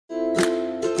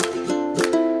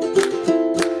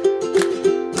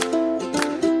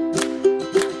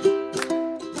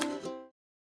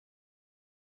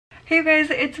Hey you guys,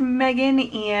 it's Megan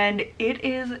and it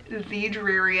is the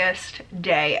dreariest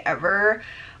day ever.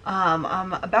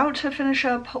 I'm about to finish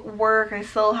up work. I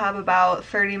still have about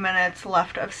 30 minutes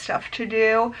left of stuff to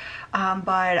do,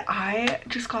 but I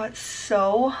just got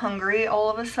so hungry all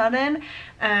of a sudden,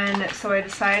 and so I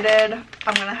decided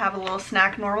I'm gonna have a little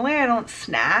snack. Normally I don't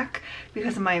snack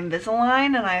because of my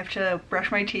Invisalign and I have to brush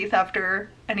my teeth after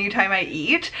any time I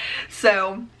eat,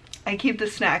 so I keep the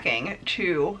snacking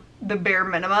to the bare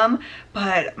minimum,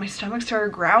 but my stomach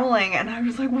started growling and I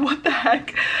was like, what the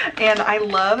heck? And I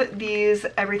love these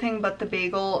everything but the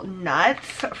bagel nuts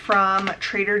from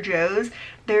Trader Joe's.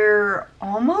 They're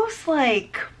almost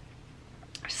like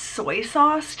soy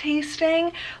sauce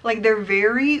tasting, like they're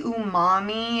very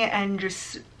umami and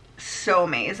just so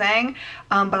amazing.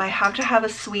 But I have to have a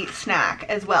sweet snack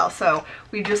as well, so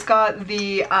we just got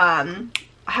the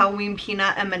Halloween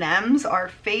peanut M&Ms, our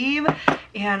fave,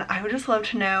 and I would just love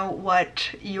to know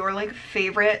what your like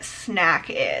favorite snack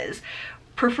is.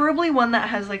 Preferably one that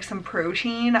has like some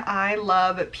protein. I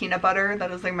love peanut butter.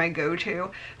 That is like my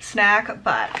go-to snack,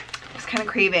 but I was kind of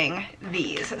craving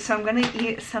these, so I'm gonna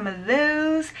eat some of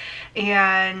those,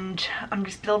 and I'm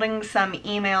just building some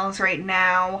emails right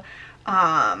now.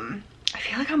 I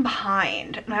feel like I'm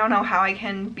behind, and I don't know how I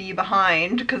can be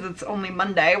behind because it's only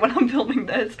Monday when I'm filming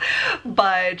this,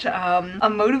 but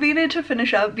I'm motivated to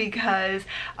finish up because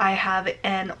I have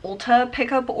an ULTA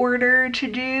pickup order to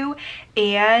do,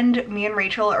 and me and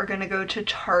Rachel are gonna go to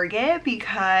Target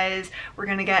because we're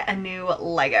gonna get a new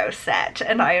Lego set,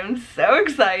 and I am so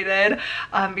excited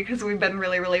because we've been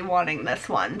really wanting this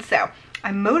one. So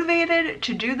I'm motivated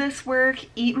to do this work,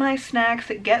 eat my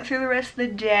snacks, get through the rest of the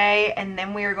day, and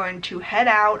then we are going to head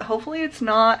out. Hopefully it's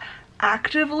not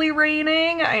actively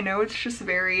raining. I know it's just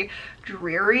very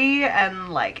dreary and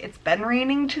like it's been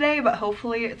raining today, but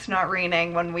hopefully it's not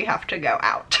raining when we have to go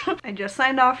out. I just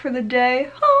signed off for the day.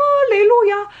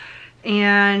 Hallelujah.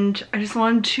 And I just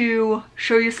wanted to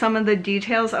show you some of the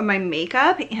details of my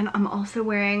makeup, and I'm also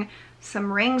wearing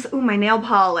some rings. Ooh, my nail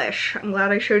polish. I'm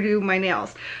glad I showed you my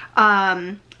nails.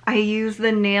 I use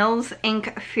the Nails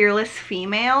Inc Fearless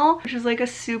Female, which is like a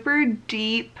super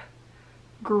deep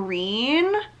green,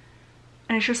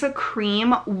 and it's just a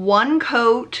cream, one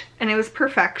coat, and it was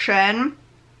perfection.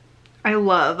 I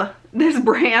love this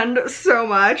brand so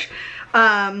much.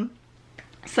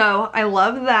 So I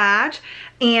love that.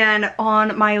 And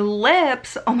on my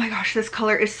lips, oh my gosh, this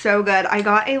color is so good. I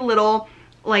got a little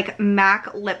like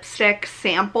MAC lipstick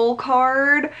sample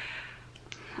card.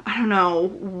 I don't know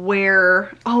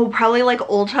where. Oh, probably like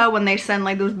ULTA when they send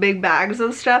like those big bags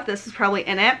of stuff. This is probably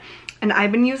in it. And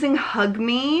I've been using Hug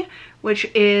Me, which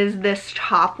is this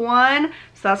top one.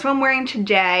 So that's what I'm wearing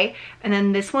today. And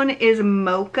then this one is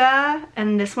Mocha,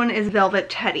 and this one is Velvet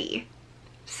Teddy.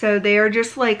 So they are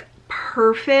just like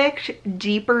perfect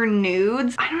deeper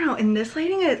nudes. I don't know, in this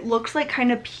lighting it looks like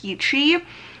kind of peachy,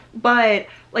 but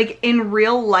like in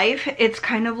real life it's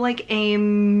kind of like a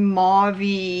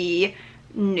mauve-y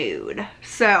nude.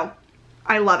 So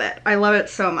I love it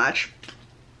so much.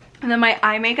 And then my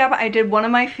eye makeup, I did one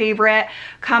of my favorite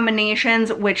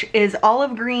combinations, which is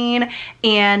olive green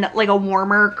and like a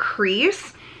warmer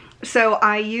crease. So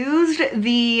I used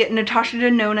the Natasha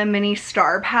Denona Mini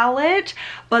Star palette,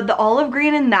 but the olive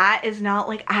green in that is not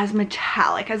like as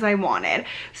metallic as I wanted.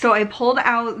 So I pulled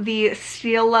out the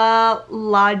Stila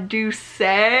La Douce,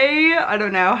 I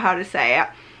don't know how to say it,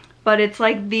 but it's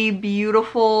like the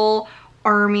beautiful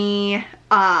army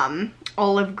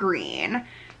olive green.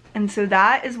 And so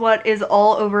that is what is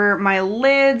all over my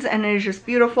lids, and it is just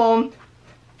beautiful.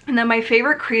 And then my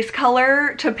favorite crease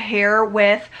color to pair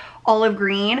with olive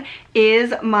green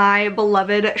is my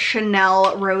beloved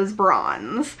Chanel Rose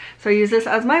Bronze. So I use this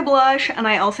as my blush, and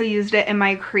I also used it in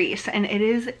my crease, and it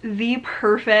is the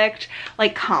perfect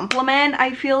like complement,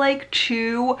 I feel like,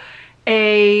 to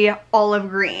a olive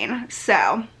green.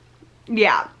 So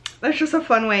yeah, that's just a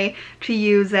fun way to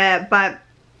use it. But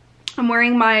I'm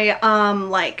wearing my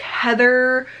like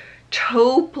heather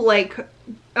taupe, like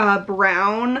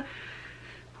brown,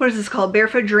 what is this called,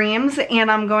 Barefoot Dreams, and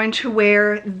I'm going to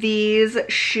wear these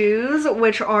shoes,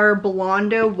 which are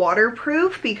Blondo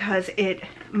waterproof because it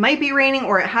might be raining,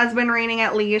 or it has been raining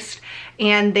at least,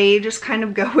 and they just kind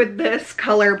of go with this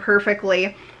color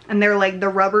perfectly. And they're like the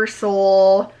rubber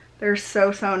sole. They're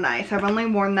so nice. I've only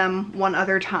worn them one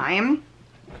other time,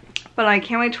 but I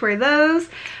can't wait to wear those.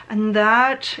 And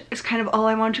that is kind of all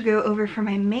I want to go over for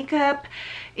my makeup.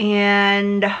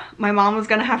 And my mom was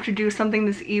gonna have to do something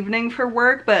this evening for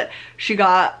work, but she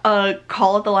got a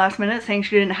call at the last minute saying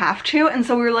she didn't have to, and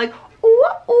so we were like, ooh,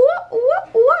 ooh,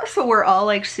 ooh, ooh. So we're all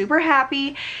like super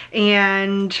happy,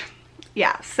 and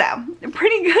yeah, so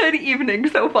pretty good evening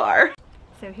so far.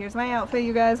 So here's my outfit,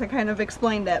 you guys. I kind of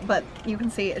explained it, but you can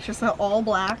see it's just an all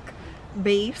black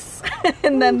base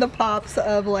and then the pops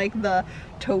of like the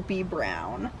taupey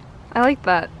brown. I like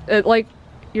that. It, like,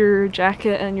 your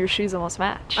jacket and your shoes almost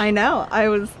match. I know, I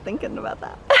was thinking about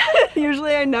that.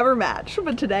 Usually I never match,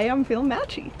 but today I'm feeling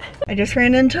matchy. I just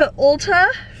ran into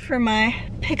ULTA for my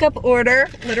pickup order.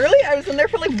 Literally, I was in there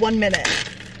for like 1 minute.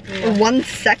 Or 1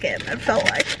 second, it felt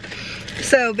like.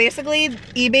 So basically,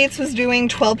 Ebates was doing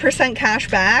 12% cash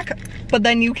back, but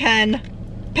then you can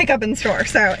pick up in store,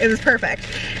 so it was perfect.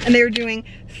 And they were doing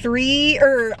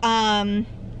 5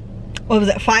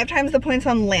 times the points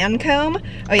on Lancome.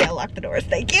 Oh yeah, lock the doors,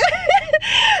 thank you.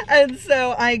 And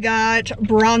so I got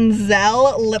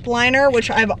Bronzell lip liner, which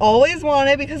I've always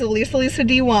wanted because of Lisa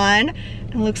D1.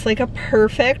 It looks like a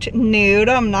perfect nude.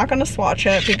 I'm not gonna swatch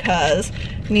it because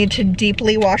I need to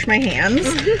deeply wash my hands.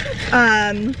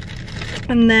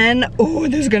 And then, oh,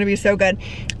 this is gonna be so good.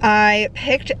 I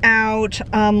picked out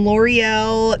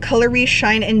L'Oreal Color Re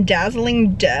Shine and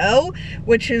Dazzling Dough,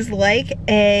 which is like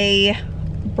a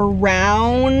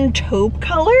brown taupe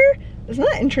color. Isn't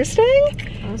that interesting?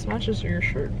 As much as your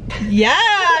shirt. Yeah,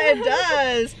 it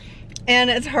does. And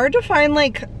it's hard to find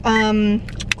like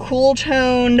cool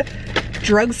toned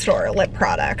drugstore lip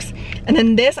products. And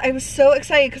then this, I was so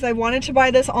excited because I wanted to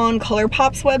buy this on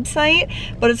ColourPop's website,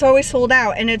 but it's always sold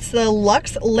out. And it's the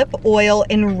Luxe Lip Oil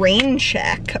in Rain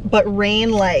Check, but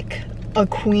rain like a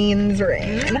queen's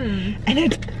rain. And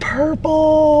it's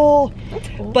purple. That's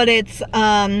cool. But it's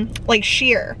like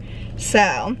sheer. So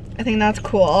I think that's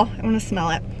cool. I want to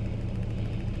smell it.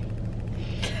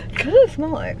 What does it smell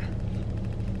like?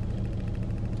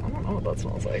 I don't know what that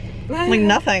smells like. Like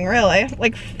nothing really.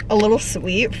 Like a little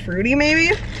sweet, fruity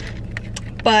maybe.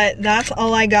 But that's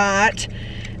all I got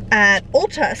at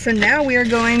ULTA. So now we are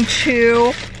going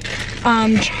to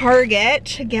Target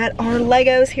to get our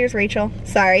Legos. Here's Rachel.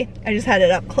 Sorry, I just had it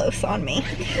up close on me.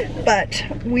 But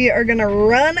we are gonna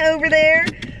run over there.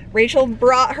 Rachel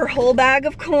brought her whole bag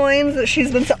of coins that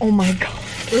she's been oh my god.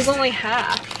 It was only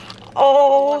half.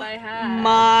 Oh what I had.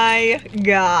 My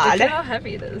god. Look at how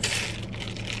heavy it is.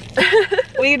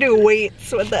 We do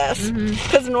weights with this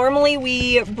because normally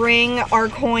we bring our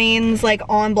coins like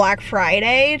on Black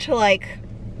Friday to like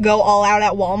go all out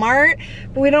at Walmart,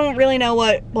 but we don't really know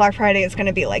what Black Friday is going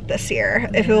to be like this year,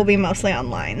 if it will be mostly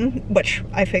online, which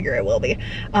I figure it will be.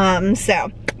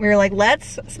 So we were like,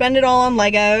 let's spend it all on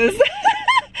Legos.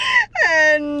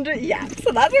 And yeah,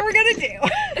 so that's what we're gonna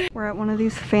do. We're at one of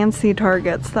these fancy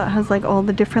Targets that has like all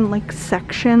the different like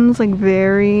sections, like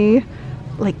very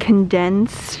like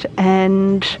condensed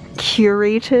and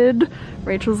curated.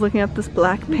 Rachel's looking at this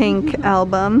Blackpink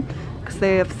album because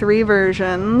they have 3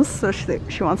 versions, so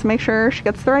she wants to make sure she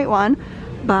gets the right one.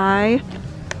 By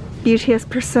BTS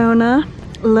Persona,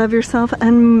 Love Yourself,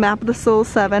 and Map of the Soul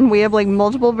 7. We have like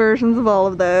multiple versions of all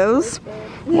of those.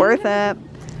 Worth it.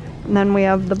 And then we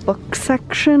have the book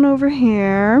section over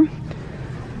here.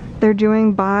 They're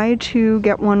doing buy 2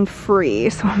 get 1 free,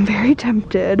 so I'm very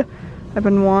tempted. I've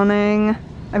been wanting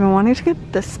to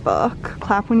get this book,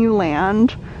 Clap When You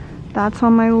Land. That's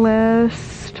on my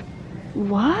list.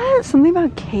 What? Something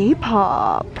about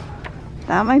K-pop.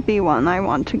 That might be one I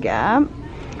want to get.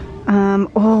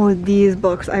 Oh, these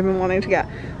books I've been wanting to get.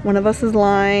 One of Us Is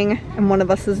Lying and One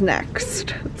of Us Is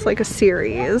Next. It's like a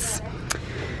series.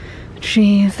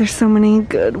 Jeez, there's so many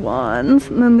good ones.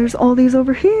 And then there's all these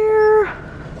over here.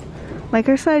 Like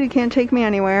I said, you can't take me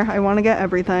anywhere. I want to get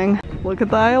everything. Look at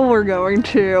the aisle we're going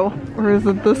to. Or is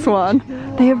it this one?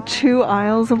 They have 2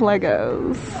 aisles of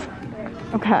Legos.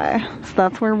 Okay, so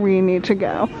that's where we need to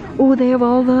go. Oh, they have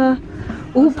all the...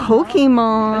 Oh,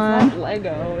 Pokemon. It's not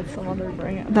Lego, it's some other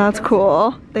brand. That's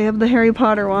cool. They have the Harry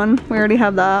Potter one. We already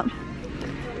have that.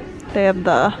 They have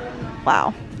the...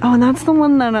 Wow. Oh, and that's the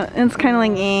one that it's kind of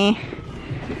like eh.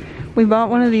 We bought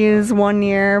one of these one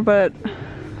year, but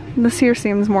this year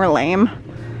seems more lame.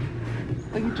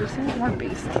 Like it just seems more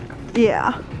basic.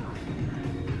 Yeah.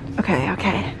 Okay,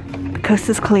 okay. The coast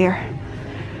is clear.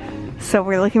 So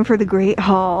we're looking for the Great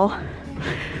Hall.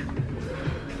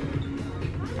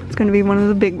 It's gonna be one of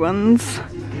the big ones.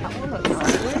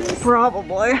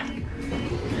 Probably.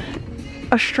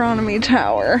 Astronomy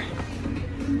Tower.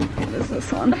 What is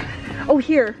this one? Oh,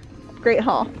 here. Great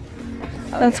Hall.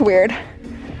 That's weird.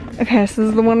 Okay, so this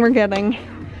is the one we're getting.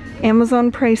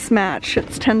 Amazon price match.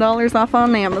 It's $10 off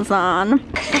on Amazon.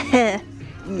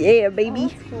 Yeah, baby. Oh,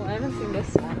 that's cool. I haven't seen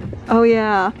this one. Oh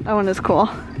yeah, that one is cool.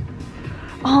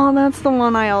 Oh, that's the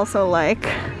one I also like.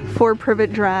 4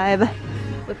 Privet Drive.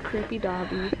 With creepy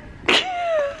Dobby.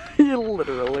 You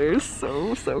literally are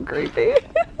so creepy.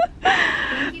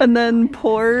 And then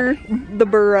pour the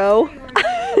burrow.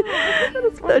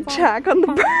 The check on the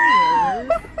burrow.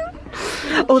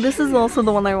 Oh, this is also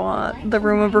the one I want. The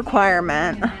room of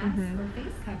requirement.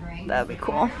 That'd be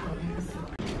cool.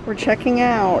 We're checking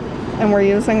out and we're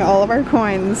using all of our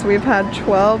coins. We've had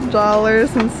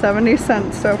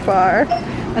 $12.70 so far.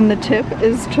 And the tip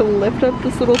is to lift up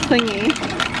this little thingy.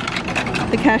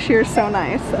 The cashier is so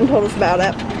nice and told us about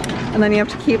it. And then you have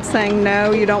to keep saying,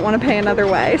 no, you don't want to pay another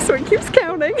way. So it keeps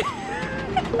counting.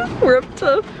 We're up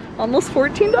to almost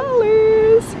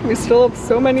 $14. We still have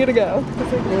so many to go.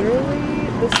 It's like literally,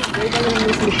 this is way better than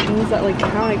those machines that like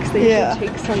count because they usually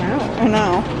take some out. I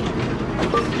know.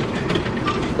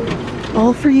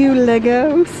 All for you,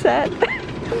 Lego set.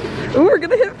 Ooh, we're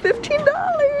gonna hit $15.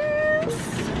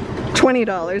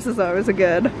 $20 is always a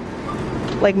good,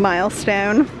 like,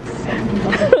 milestone.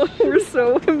 We're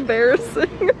so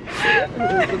embarrassing.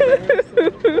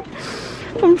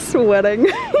 I'm sweating.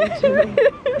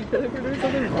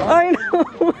 I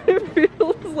know, it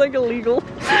feels like illegal.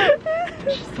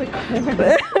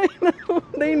 I know,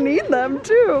 they need them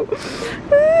too.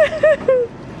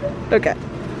 Okay.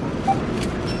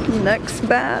 Next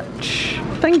batch.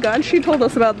 Thank God she told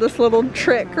us about this little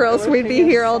trick or else we'd be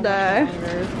here all day.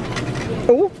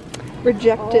 Oh,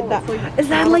 rejected that. Is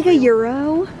that like a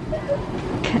euro?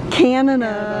 Canon,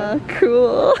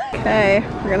 cool. Okay,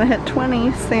 we're gonna hit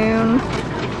 20 soon.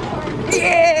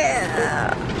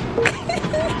 Yeah!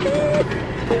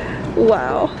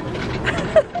 Wow.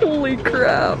 Holy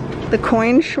crap. The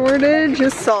coin shortage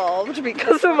is solved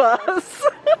because of us.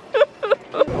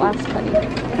 Last penny.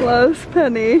 Last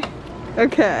penny.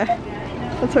 Okay.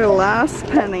 That's our last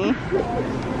penny.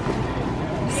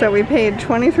 So we paid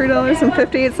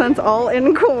 $23.58 all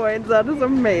in coins. That is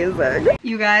amazing.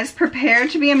 You guys, prepare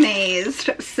to be amazed.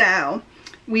 So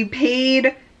we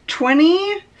paid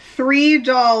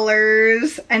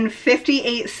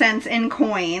 $23.58 in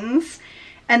coins.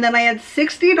 And then I had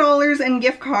 $60 in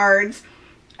gift cards.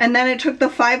 And then it took the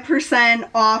 5%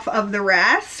 off of the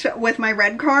rest with my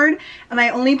red card. And I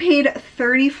only paid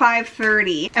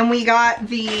 $35.30. And we got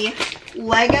the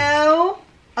Lego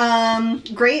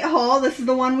Great Haul. This is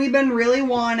the one we've been really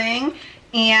wanting.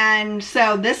 And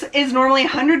so this is normally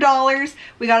 $100.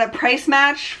 We got it price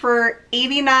matched for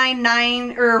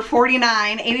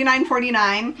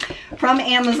 $89.49 from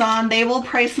Amazon. They will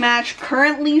price match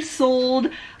currently sold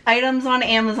items on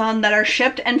Amazon that are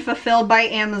shipped and fulfilled by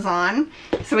Amazon.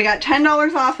 So we got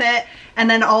 $10 off it, and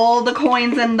then all the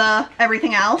coins and the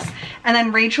everything else. And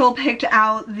then Rachel picked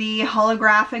out the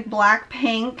holographic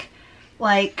Blackpink,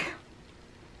 like,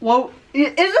 whoa,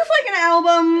 is this like an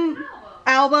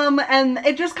album? And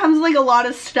it just comes with like a lot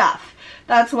of stuff.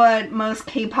 That's what most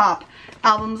K-pop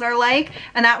albums are like.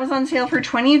 And that was on sale for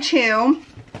 $22.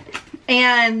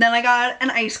 And then I got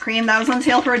an ice cream that was on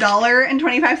sale for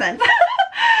 $1.25.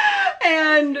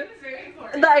 And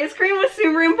the ice cream was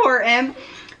super important.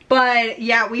 But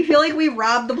yeah, we feel like we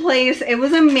robbed the place. It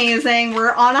was amazing.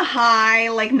 We're on a high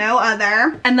like no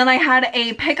other. And then I had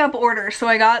a pickup order. So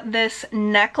I got this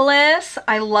necklace.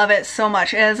 I love it so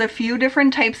much. It has a few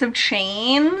different types of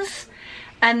chains.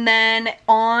 And then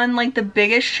on like the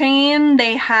biggest chain,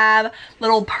 they have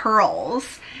little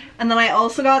pearls. And then I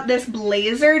also got this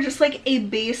blazer, just like a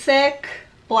basic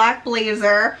black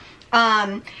blazer.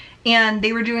 And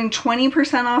they were doing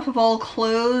 20% off of all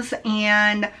clothes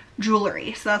and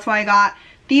jewelry. So that's why I got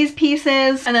these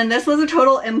pieces. And then this was a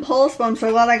total impulse, but I'm so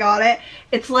glad I got it.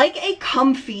 It's like a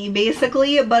comfy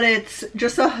basically, but it's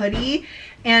just a hoodie.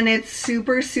 And it's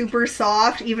super, super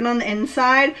soft, even on the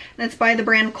inside. And it's by the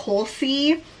brand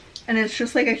Colsey. And it's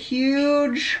just like a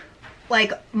huge,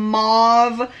 like,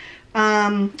 mauve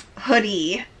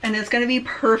hoodie. And it's gonna be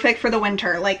perfect for the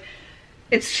winter. Like,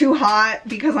 it's too hot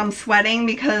because I'm sweating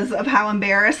because of how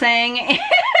embarrassing and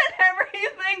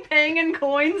everything paying in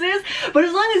coins is. But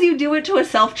as long as you do it to a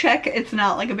self-check, it's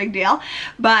not like a big deal.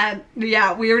 But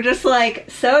yeah, we were just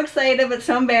like so excited but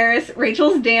so embarrassed.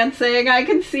 Rachel's dancing. I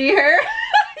can see her.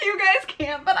 You guys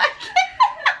can't, but I can.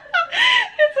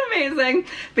 It's amazing.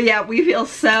 But yeah, we feel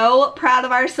so proud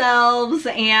of ourselves.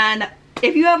 And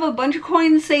if you have a bunch of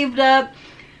coins saved up,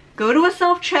 go to a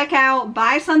self-checkout,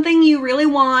 buy something you really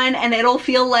want, and it'll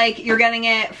feel like you're getting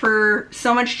it for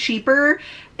so much cheaper.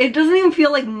 It doesn't even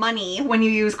feel like money when you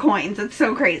use coins. It's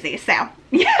so crazy. So,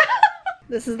 yeah.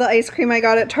 This is the ice cream I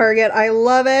got at Target. I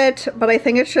love it, but I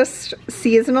think it's just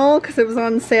seasonal because it was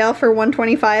on sale for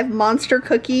 $1.25. Monster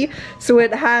cookie. So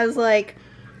it has like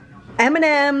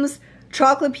M&Ms,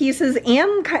 chocolate pieces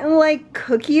and kind of like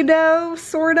cookie dough,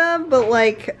 sort of, but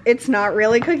like it's not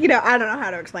really cookie dough. I don't know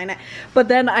how to explain it. But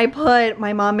then I put,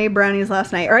 my mom made brownies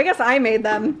last night, or I guess I made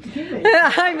them.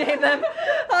 I made them.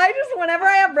 I just, whenever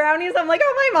I have brownies, I'm like,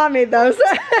 oh, my mom made those.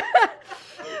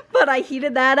 But I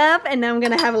heated that up, and now I'm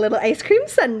gonna have a little ice cream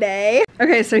sundae.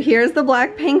 Okay, so here's the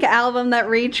Blackpink album that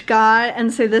Rach got,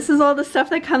 and so this is all the stuff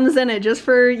that comes in it, just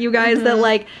for you guys that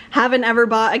like haven't ever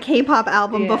bought a K-pop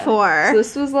album before. So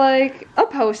this was like a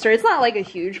poster. It's not like a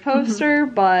huge poster,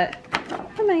 but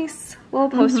a nice little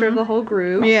poster of the whole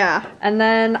group. Yeah. And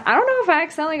then, I don't know if I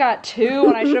accidentally got 2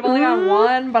 when I should have only got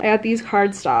 1, but I got these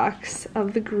cardstocks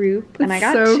of the group, and I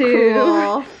got so 2.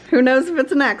 Cool. Who knows if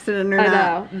it's an accident or not. I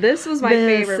know. This was my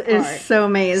favorite part. This is so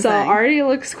amazing. So already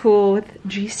looks cool with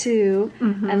Jisoo,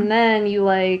 and then you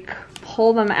like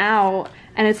pull them out,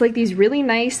 and it's like these really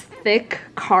nice thick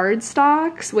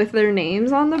cardstocks with their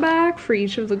names on the back for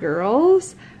each of the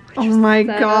girls. Oh my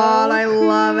god, I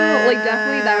love it. Like,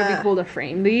 definitely that would be cool to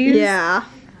frame these. Yeah.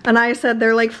 And I said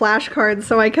they're like flashcards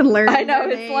so I can learn I know, their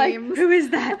it's names. like, who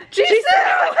is that?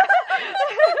 Jisoo!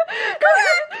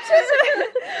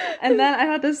 And then I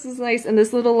thought this was nice, and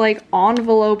this little like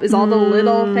envelope is all the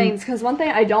little things, because one thing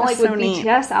I don't like with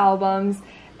BTS albums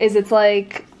is it's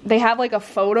like they have like a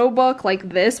photo book like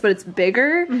this, but it's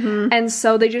bigger, and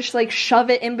so they just like shove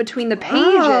it in between the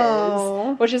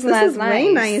pages, which isn't as nice.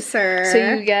 Way nicer.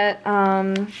 So you get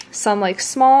some like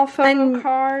small photo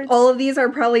cards. All of these are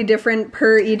probably different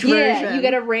per each version. Yeah, you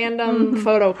get a random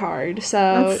photo card. So,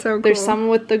 that's so cool. There's some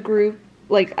with the group,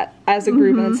 like as a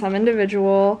group, and then some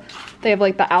individual. They have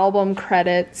like the album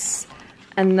credits.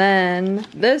 And then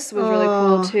this was really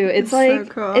cool too. It's like, so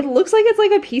cool. It looks like it's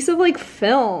like a piece of like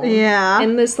film. Yeah.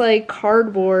 In this like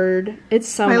cardboard. It's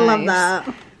so nice. I love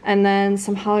that. And then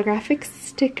some holographic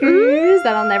stickers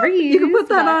that I'll never use. You can put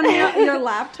that on your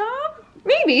laptop?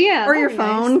 Maybe, yeah. Or your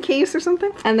phone case or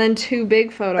something. And then 2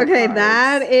 big photo cards. Okay,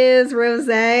 that is Rose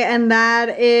and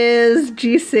that is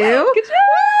Jisoo. Good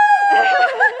job!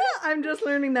 I'm just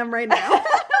learning them right now.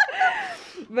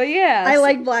 But yeah. I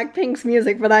like Blackpink's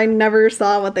music, but I never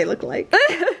saw what they look like.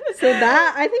 So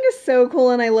that, I think, is so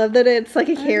cool, and I love that it's like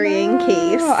a carrying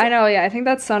case. I know, yeah, I think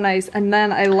that's so nice. And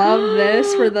then I love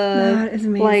this for the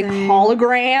like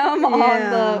hologram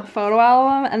on the photo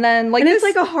album. And then like it's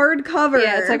like a hardcover.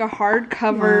 Yeah, it's like a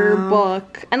hardcover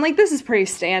book. And like this is pretty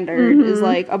standard, is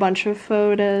like a bunch of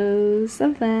photos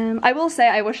of them. I will say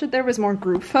I wish that there was more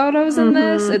group photos in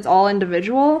this. It's all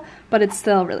individual, but it's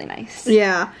still really nice.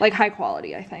 Yeah. Like high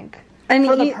quality, I think. And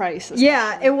for the price.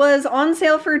 Yeah, it was on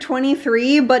sale for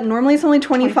 $23, but normally it's only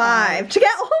 $25 to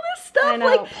get all this stuff. I know,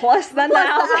 like plus the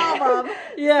album.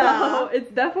 Yeah. So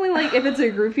it's definitely like, if it's a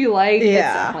group you like, it's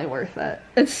definitely worth it.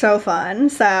 It's so fun.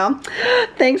 So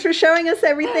thanks for showing us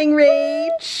everything,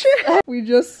 Rach. We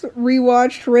just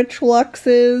rewatched Rich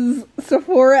Lux's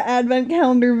Sephora advent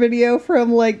calendar video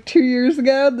from like 2 years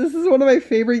ago. This is one of my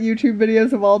favorite YouTube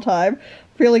videos of all time.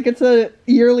 I feel like it's a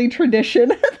yearly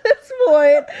tradition at this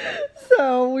point.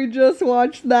 So we just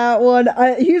watched that one.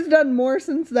 He's done more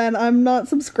since then. I'm not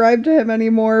subscribed to him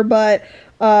anymore, but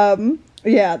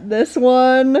yeah, this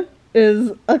one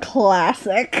is a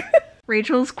classic.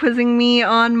 Rachel's quizzing me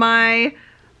on my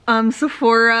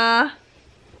Sephora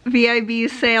VIB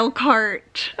sale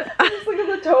cart. Just look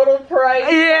at the total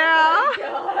price. Yeah.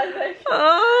 Oh my god.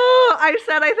 Oh, I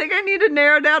said I think I need to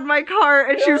narrow down my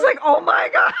cart, and she was like, "Oh my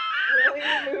god." Really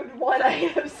removed one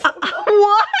item. So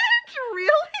what?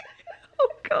 Really?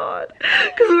 Oh god.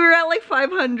 Because we were at like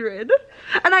 500,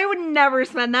 and I would never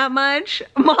spend that much.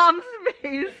 Mom's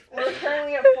face. We're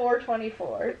currently at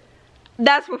 424.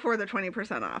 That's before the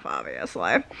 20% off,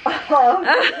 obviously.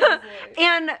 Oh,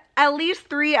 and at least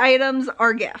 3 items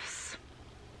are gifts.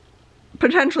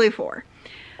 Potentially 4.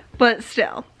 But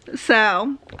still.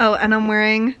 So, oh, and I'm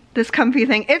wearing this comfy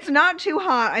thing. It's not too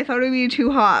hot. I thought it would be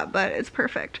too hot, but it's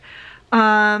perfect.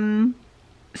 So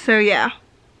yeah.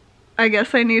 I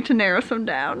guess I need to narrow some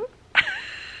down.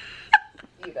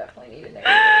 You definitely need to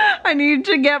narrow. I need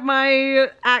to get my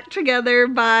act together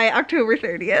by October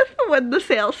 30th when the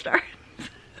sale starts.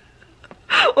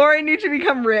 Or I need to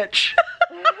become rich.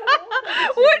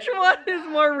 Which one is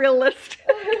more realistic?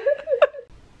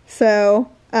 So,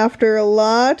 after a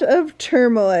lot of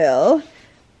turmoil,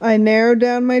 I narrowed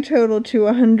down my total to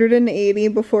 180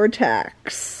 before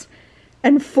tax.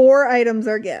 And 4 items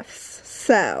are gifts.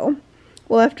 So,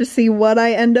 we'll have to see what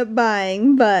I end up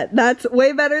buying, but that's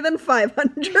way better than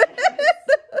 500.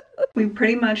 We've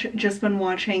pretty much just been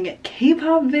watching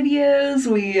K-pop videos.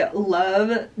 We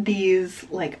love these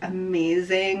like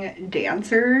amazing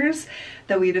dancers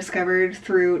that we discovered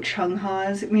through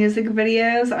Chungha's music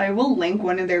videos. I will link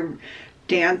one of their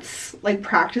dance like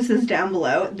practices down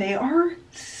below. They are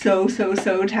so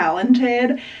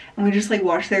talented, and we just like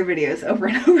watch their videos over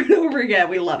and over and over again.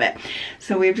 We love it.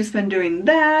 So we've just been doing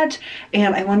that,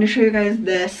 and I wanted to show you guys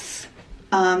this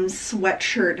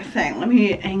sweatshirt thing. Let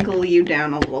me angle you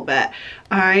down a little bit.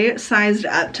 I sized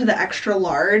up to the extra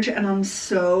large, and I'm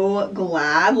so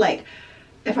glad. Like,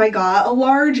 if I got a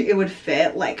large, it would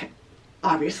fit like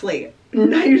obviously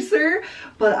nicer,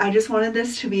 but I just wanted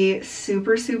this to be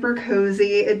super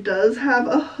cozy. It does have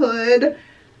a hood,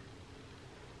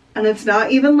 and it's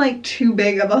not even like too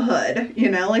big of a hood, you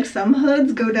know, like some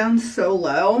hoods go down so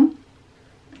low,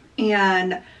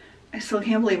 and I still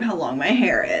can't believe how long my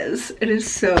hair is. It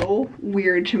is so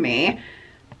weird to me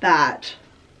that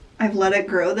I've let it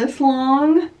grow this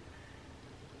long,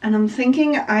 and I'm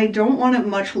thinking I don't want it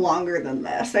much longer than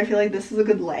this. I feel like this is a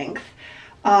good length.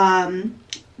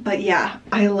 But yeah,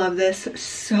 I love this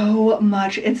so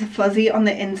much. It's fuzzy on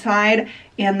the inside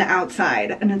and the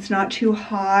outside, and it's not too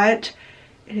hot.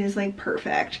 It is like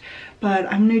perfect.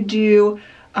 But I'm gonna do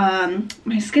my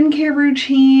skincare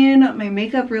routine. My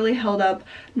makeup really held up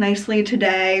nicely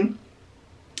today.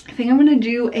 I think I'm gonna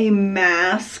do a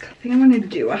mask. I think I'm gonna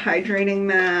do a hydrating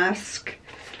mask.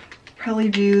 Probably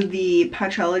do the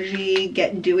Patchology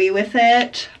Get Dewy with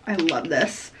It. I love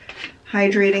this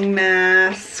hydrating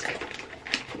mask.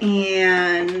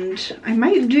 And I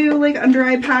might do like under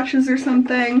eye patches or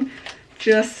something,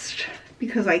 just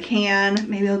because I can.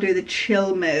 Maybe I'll do the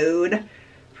chill mode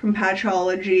from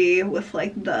Patchology with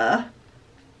like the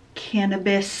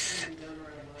cannabis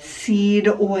seed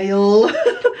oil.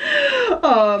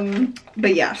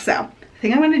 But yeah, so I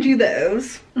think I'm gonna do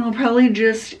those, and I'll probably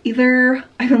just either,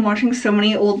 I've been watching so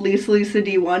many old Lisa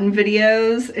D1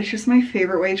 videos. It's just my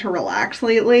favorite way to relax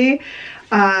lately.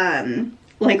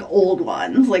 Like old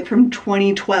ones, like from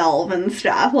 2012 and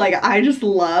stuff. Like, I just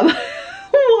love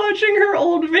watching her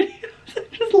old videos. I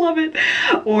just love it.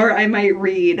 Or I might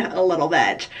read a little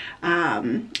bit.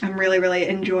 I'm really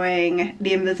enjoying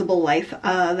The Invisible Life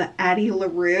of Addie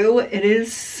LaRue. It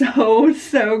is so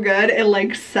good. It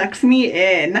like sucks me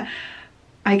in.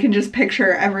 I can just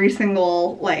picture every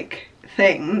single like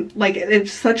thing. Like,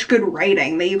 it's such good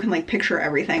writing that you can like picture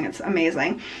everything. It's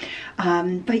amazing.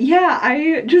 But yeah,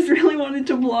 I just really wanted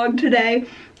to vlog today,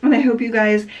 and I hope you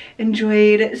guys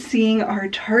enjoyed seeing our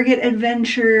Target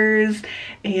adventures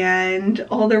and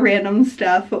all the random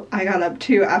stuff I got up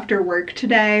to after work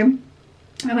today. And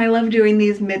I love doing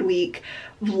these midweek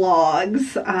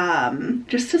vlogs,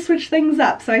 just to switch things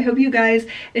up. So I hope you guys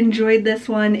enjoyed this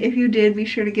one. If you did, be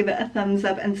sure to give it a thumbs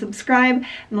up and subscribe,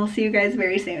 and I'll see you guys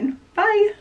very soon. Bye!